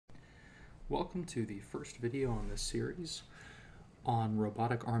Welcome to the first video on this series on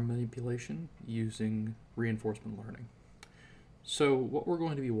robotic arm manipulation using reinforcement learning. So what we're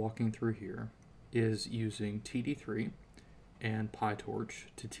going to be walking through here is using TD3 and Pytorch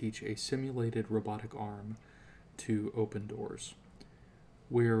to teach a simulated robotic arm to open doors.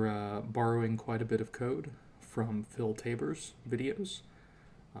 We're borrowing quite a bit of code from Phil Tabor's videos.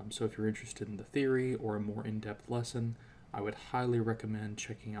 So if you're interested in the theory or a more in-depth lesson, I would highly recommend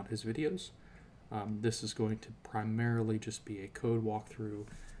checking out his videos. This is going to primarily just be a code walkthrough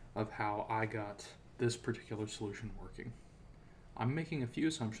of how I got this particular solution working. I'm making a few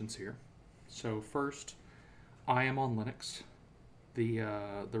assumptions here. So first, I am on Linux. The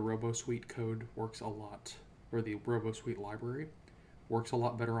Robosuite code works a lot, or the Robosuite library works a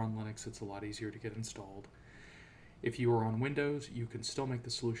lot better on Linux. It's a lot easier to get installed. If you are on Windows, you can still make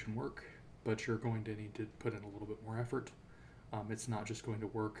the solution work, but you're going to need to put in a little bit more effort. It's not just going to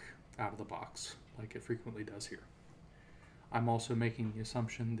work out of the box like it frequently does here. I'm also making the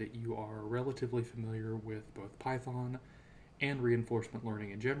assumption that you are relatively familiar with both Python and reinforcement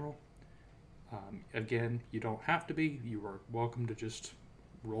learning in general. Again, you don't have to be. You are welcome to just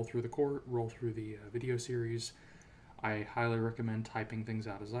roll through the video series. I highly recommend typing things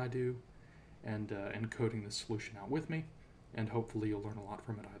out as I do and coding the solution out with me, and hopefully you'll learn a lot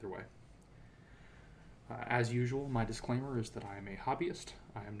from it either way. As usual, my disclaimer is that I am a hobbyist.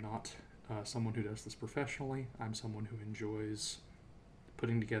 I am not someone who does this professionally. I'm someone who enjoys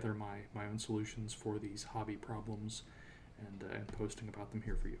putting together my own solutions for these hobby problems and posting about them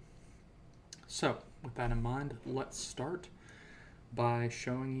here for you. So, with that in mind, let's start by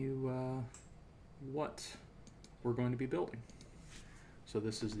showing you what we're going to be building. So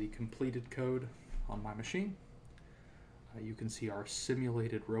this is the completed code on my machine. You can see our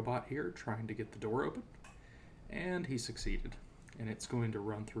simulated robot here trying to get the door open, and he succeeded. And it's going to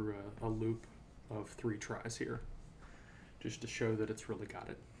run through a loop of 3 tries here, just to show that it's really got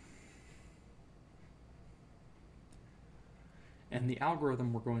it. And the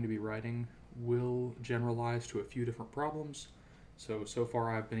algorithm we're going to be writing will generalize to a few different problems. So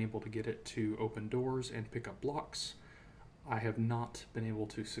far I've been able to get it to open doors and pick up blocks. I have not been able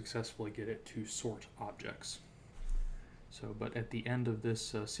to successfully get it to sort objects. But at the end of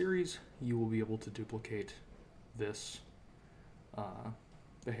this series, you will be able to duplicate this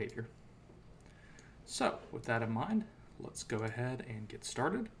behavior. So with that in mind, let's go ahead and get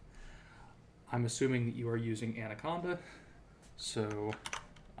started. I'm assuming that you are using Anaconda, so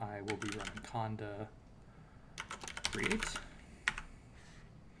I will be running conda create,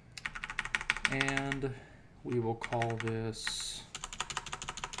 and we will call this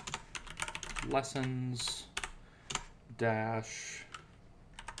lessons dash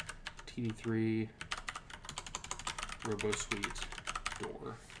TD3 Robosuite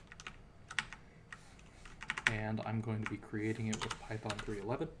door. And I'm going to be creating it with Python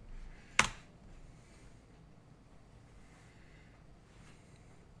 3.11.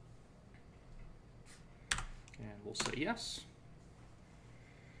 And we'll say yes.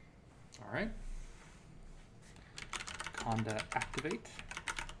 All right. Conda activate.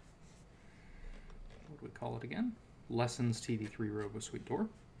 What do we call it again? Lessons TD3 Robosuite door.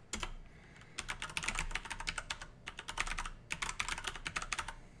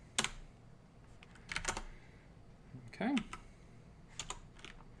 Okay.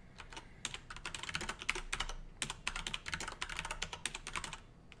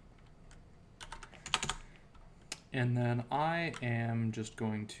 And then I am just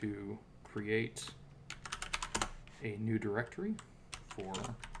going to create a new directory for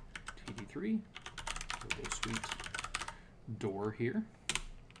TD3 Robosuite door here.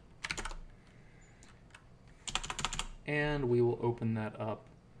 And we will open that up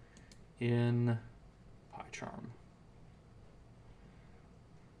in PyCharm.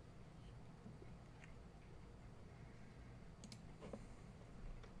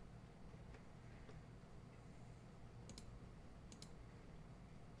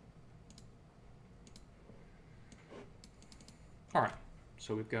 All right,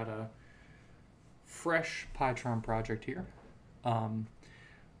 so we've got a fresh PyCharm project here.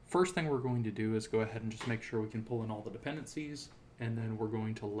 First thing we're going to do is go ahead and just make sure we can pull in all the dependencies, and then we're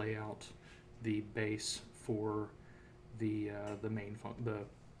going to lay out the base for the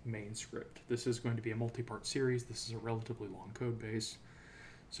main script. This is going to be a multi-part series. This is a relatively long code base,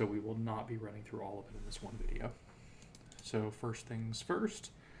 so we will not be running through all of it in this one video. So first things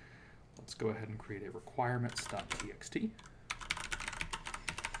first, let's go ahead and create a requirements.txt.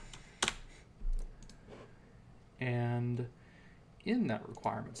 And in that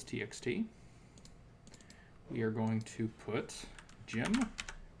requirements.txt, we are going to put gem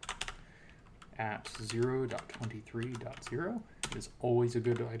at 0.23.0. It is always a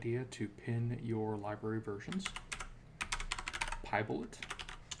good idea to pin your library versions. Pybullet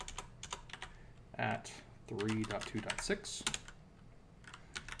at 3.2.6.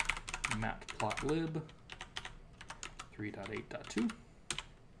 Matplotlib 3.8.2.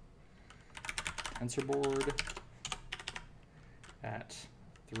 TensorBoard at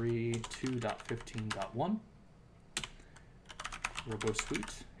 3.2.15.1.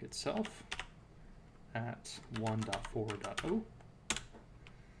 Robosuite itself at 1.4.0.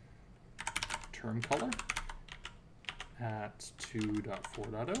 Term color at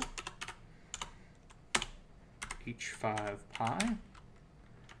 2.4.0. H5Py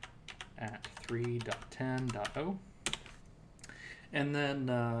at 3.10.0. And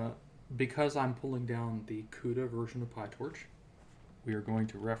then because I'm pulling down the CUDA version of Pytorch, we are going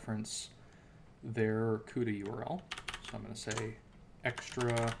to reference their CUDA URL. So I'm going to say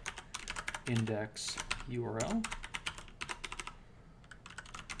extra index URL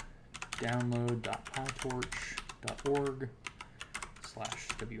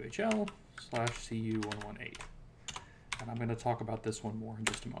download.pytorch.org/WHL/CU118. And I'm going to talk about this one more in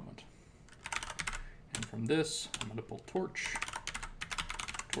just a moment. And from this, I'm going to pull Torch,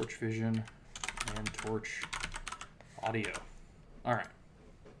 Torch Vision, and Torch Audio. All right.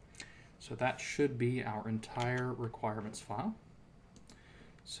 So that should be our entire requirements file.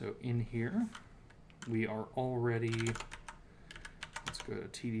 So in here, we are already, let's go to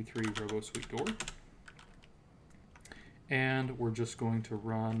TD3 Robosuite door. And we're just going to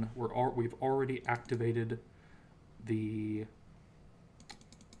run, we've already activated the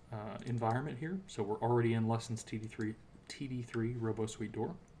environment here. So we're already in lessons TD3 Robosuite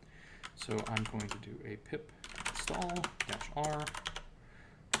door. So I'm going to do a pip install -r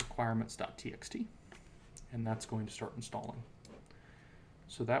requirements.txt, and that's going to start installing.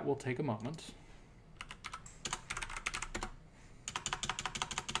 So that will take a moment.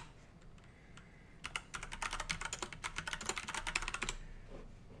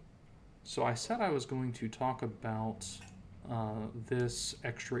 So I said I was going to talk about this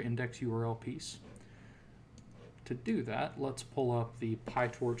extra index URL piece. To do that, let's pull up the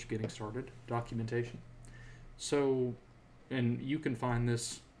Pytorch getting started documentation. So, and you can find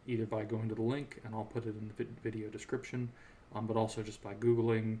this either by going to the link, and I'll put it in the video description, but also just by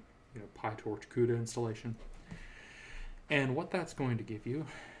Googling, Pytorch CUDA installation. And what that's going to give you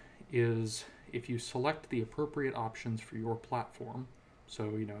is, if you select the appropriate options for your platform,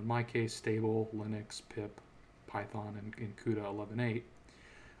 so, in my case, stable, Linux, pip, Python, and CUDA 11.8,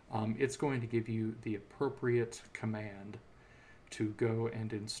 it's going to give you the appropriate command to go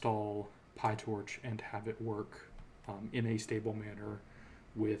and install Pytorch and have it work in a stable manner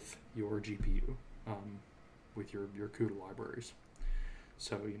with your GPU, with your CUDA libraries.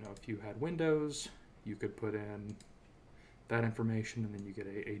 So, if you had Windows, you could put in that information and then you get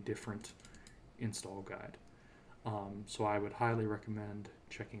a different install guide. So I would highly recommend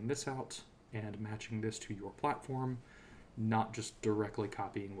checking this out and matching this to your platform, not just directly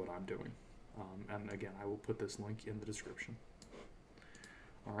copying what I'm doing. And again, I will put this link in the description.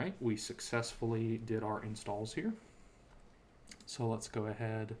 All right, we successfully did our installs here. So let's go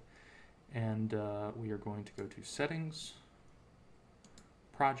ahead and we are going to go to Settings,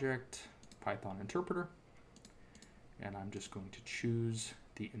 Project, Python Interpreter, and I'm just going to choose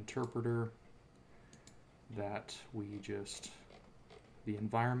the interpreter that the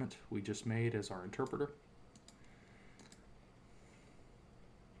environment we just made as our interpreter.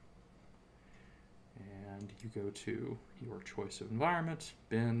 And you go to your choice of environment,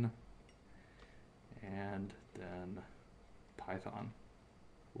 bin, and then Python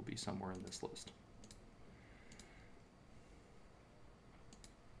will be somewhere in this list.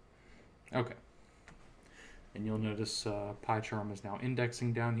 Okay. And you'll notice PyCharm is now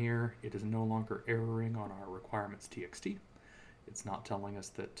indexing down here. It is no longer erroring on our requirements.txt. It's not telling us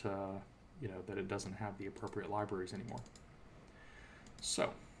that that it doesn't have the appropriate libraries anymore.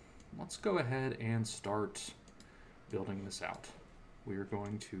 So let's go ahead and start building this out. We are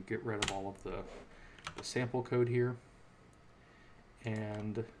going to get rid of all of the sample code here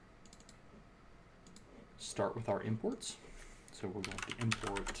and start with our imports. So we're going to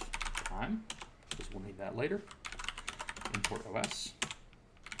import time, because we'll need that later. Import OS,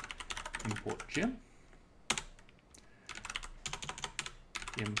 import gem,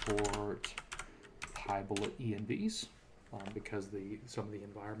 import Pybullet envs, because some of the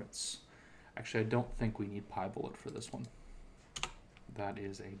environments, actually I don't think we need Pybullet for this one. That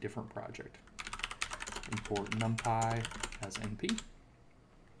is a different project. Import numpy as np.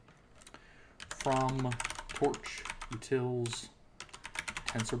 From torch utils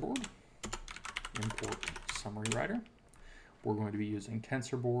TensorBoard. import summary writer. We're going to be using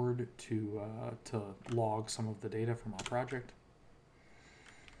TensorBoard to log some of the data from our project.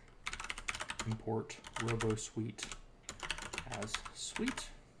 Import Robosuite as suite.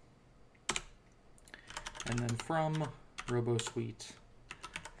 And then from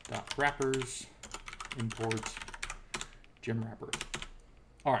Robosuite.wrappers, import gymWrapper.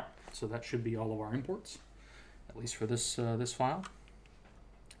 All right, so that should be all of our imports, at least for this, this file.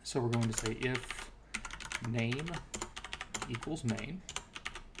 So we're going to say if name equals main.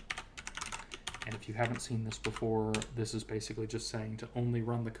 And if you haven't seen this before, this is basically just saying to only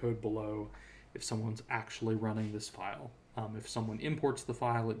run the code below if someone's actually running this file. If someone imports the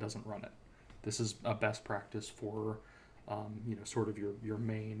file, it doesn't run it. This is a best practice for, you know, sort of your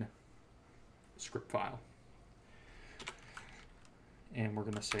main script file. And we're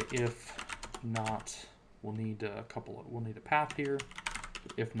going to say if not, we'll need a path here.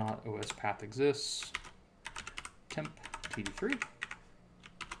 If not OS path exists, temp td3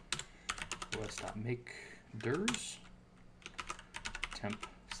 os.make dirs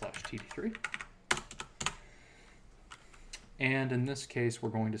temp/td3. And in this case, we're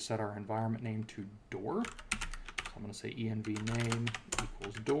going to set our environment name to door. So I'm going to say env name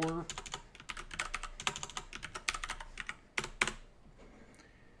equals door.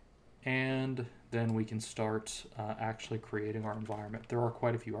 And then we can start actually creating our environment. There are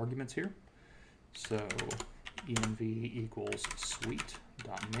quite a few arguments here. So env equals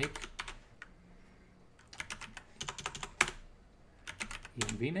suite.make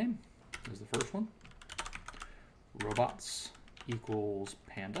env name is the first one. Robots equals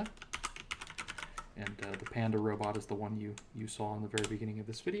panda. And the panda robot is the one you saw in the very beginning of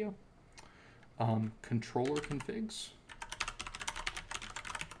this video. Controller configs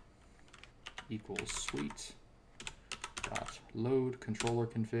equals suite dot load controller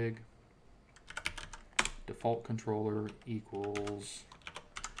config. Default controller equals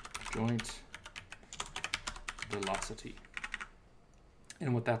joint velocity.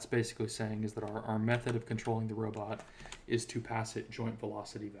 And what that's basically saying is that our method of controlling the robot is to pass it joint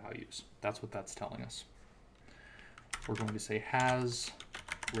velocity values. That's what that's telling us. We're going to say has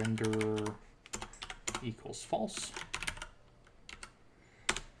render equals false.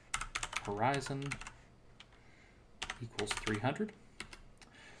 Horizon equals 300.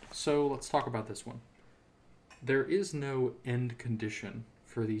 So let's talk about this one. There is no end condition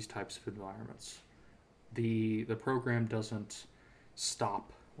for these types of environments. The program doesn't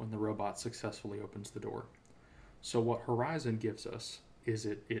stop when the robot successfully opens the door. So what Horizon gives us is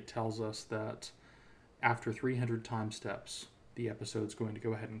it tells us that after 300 time steps, the episode's going to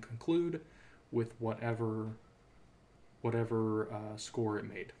go ahead and conclude with whatever score it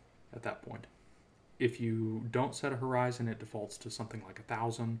made at that point. If you don't set a horizon, it defaults to something like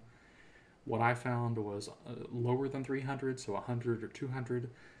 1,000. What I found was lower than 300, so 100 or 200,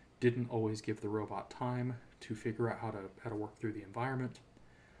 didn't always give the robot time to figure out how to work through the environment.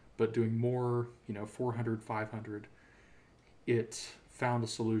 But doing more, 400, 500, it found a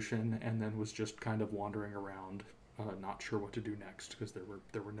solution and then was just kind of wandering around, not sure what to do next because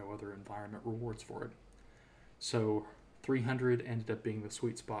there were no other environment rewards for it. So 300 ended up being the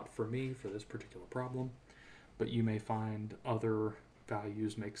sweet spot for me for this particular problem, but you may find other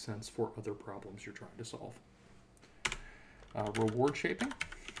values make sense for other problems you're trying to solve. Reward shaping,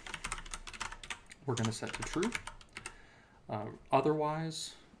 we're going to set to true.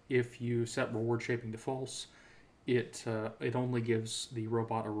 Otherwise, if you set reward shaping to false, it only gives the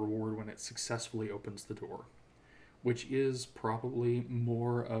robot a reward when it successfully opens the door, which is probably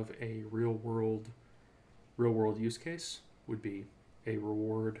more of a real world use case. Would be a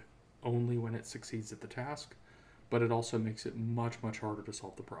reward only when it succeeds at the task, but it also makes it much harder to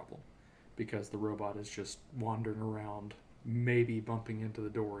solve the problem because the robot is just wandering around, maybe bumping into the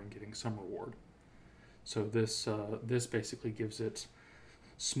door and getting some reward. So this basically gives it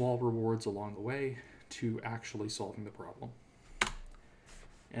small rewards along the way to actually solving the problem.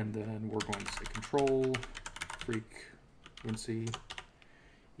 And then we're going to say control frequency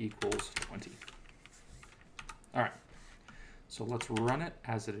equals 20. All right, so let's run it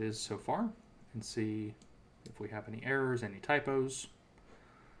as it is so far and see if we have any errors, any typos.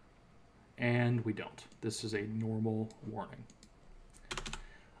 And we don't. This is a normal warning.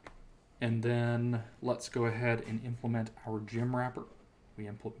 And then let's go ahead and implement our gymWrapper. We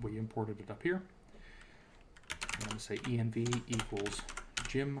imported it up here. I'm going to say env equals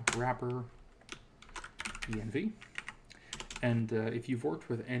gymWrapper env. And if you've worked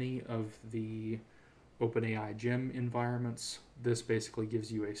with any of the OpenAI gym environments, this basically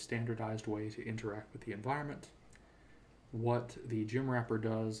gives you a standardized way to interact with the environment. what the gem wrapper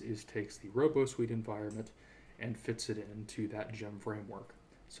does is takes the Robosuite environment and fits it into that gem framework.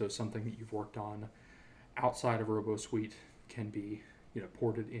 So something that you've worked on outside of Robosuite can be,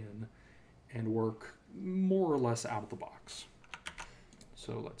 ported in and work more or less out of the box.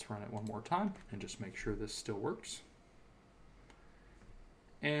 So let's run it one more time and just make sure this still works.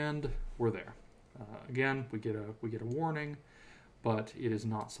 And we're there. Again, we get a warning, but it is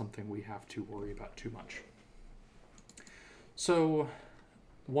not something we have to worry about too much. So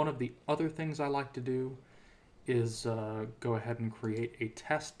one of the other things I like to do is go ahead and create a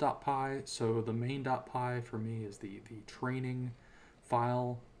test.py. So the main.py for me is the training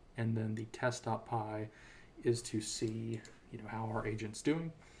file, and then the test.py is to see how our agent's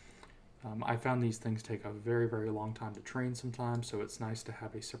doing. I found these things take a very, very long time to train sometimes, so it's nice to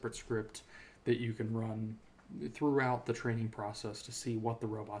have a separate script that you can run throughout the training process to see what the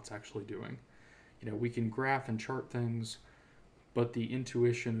robot's actually doing. We can graph and chart things, but the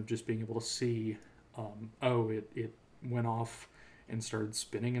intuition of just being able to see, it went off and started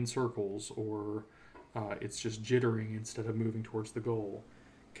spinning in circles, or it's just jittering instead of moving towards the goal,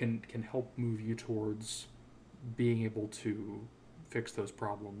 can help move you towards being able to fix those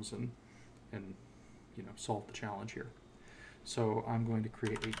problems and solve the challenge here. So I'm going to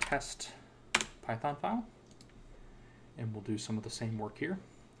create a test Python file, and we'll do some of the same work here.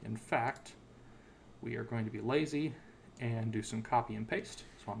 In fact, we are going to be lazy and do some copy and paste.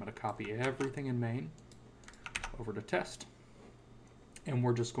 So I'm going to copy everything in main over to test, and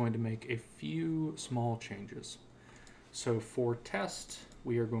we're just going to make a few small changes. So for test,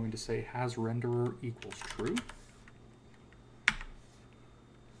 we are going to say has renderer equals true.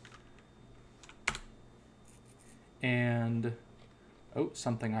 And,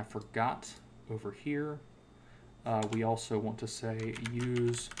 something I forgot over here. We also want to say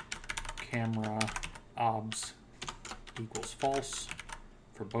use camera obs equals false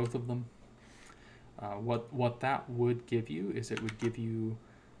for both of them. What that would give you is it would give you,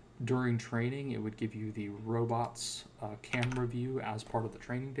 during training, it would give you the robot's camera view as part of the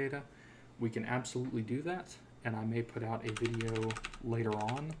training data. We can absolutely do that, and I may put out a video later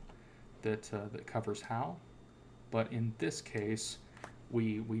on that covers how. But in this case,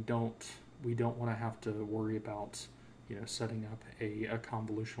 we don't want to have to worry about setting up a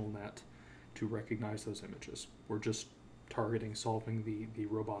convolutional net to recognize those images. We're just targeting solving the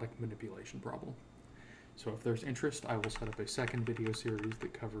robotic manipulation problem. So if there's interest, I will set up a second video series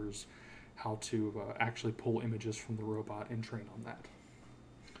that covers how to actually pull images from the robot and train on that.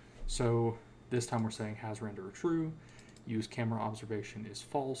 So this time we're saying has renderer true, use camera observation is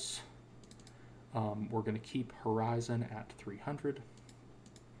false. We're going to keep horizon at 300.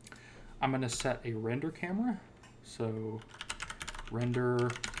 I'm going to set a render camera. So render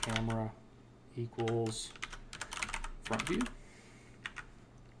camera equals front view.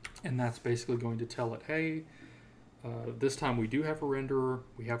 And that's basically going to tell it, hey, this time we do have a renderer,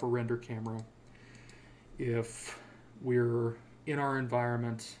 we have a render camera. If we're in our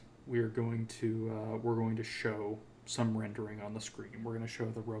environment, we're going to show some rendering on the screen. We're going to show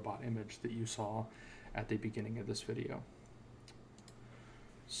the robot image that you saw at the beginning of this video.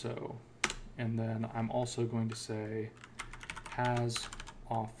 So, and then I'm also going to say has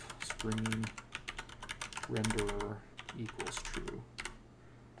off-screen renderer equals true.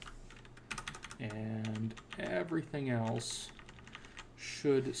 And everything else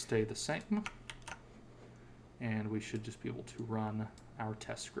should stay the same. And we should just be able to run our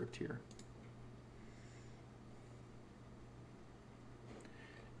test script here.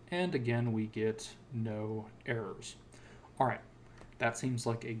 And again, we get no errors. All right, that seems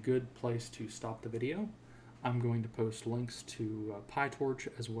like a good place to stop the video. I'm going to post links to Pytorch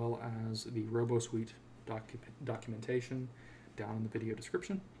as well as the Robosuite documentation down in the video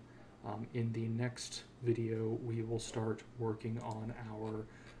description. In the next video, we will start working on our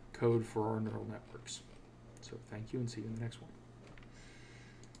code for our neural networks. So thank you, and see you in the next one.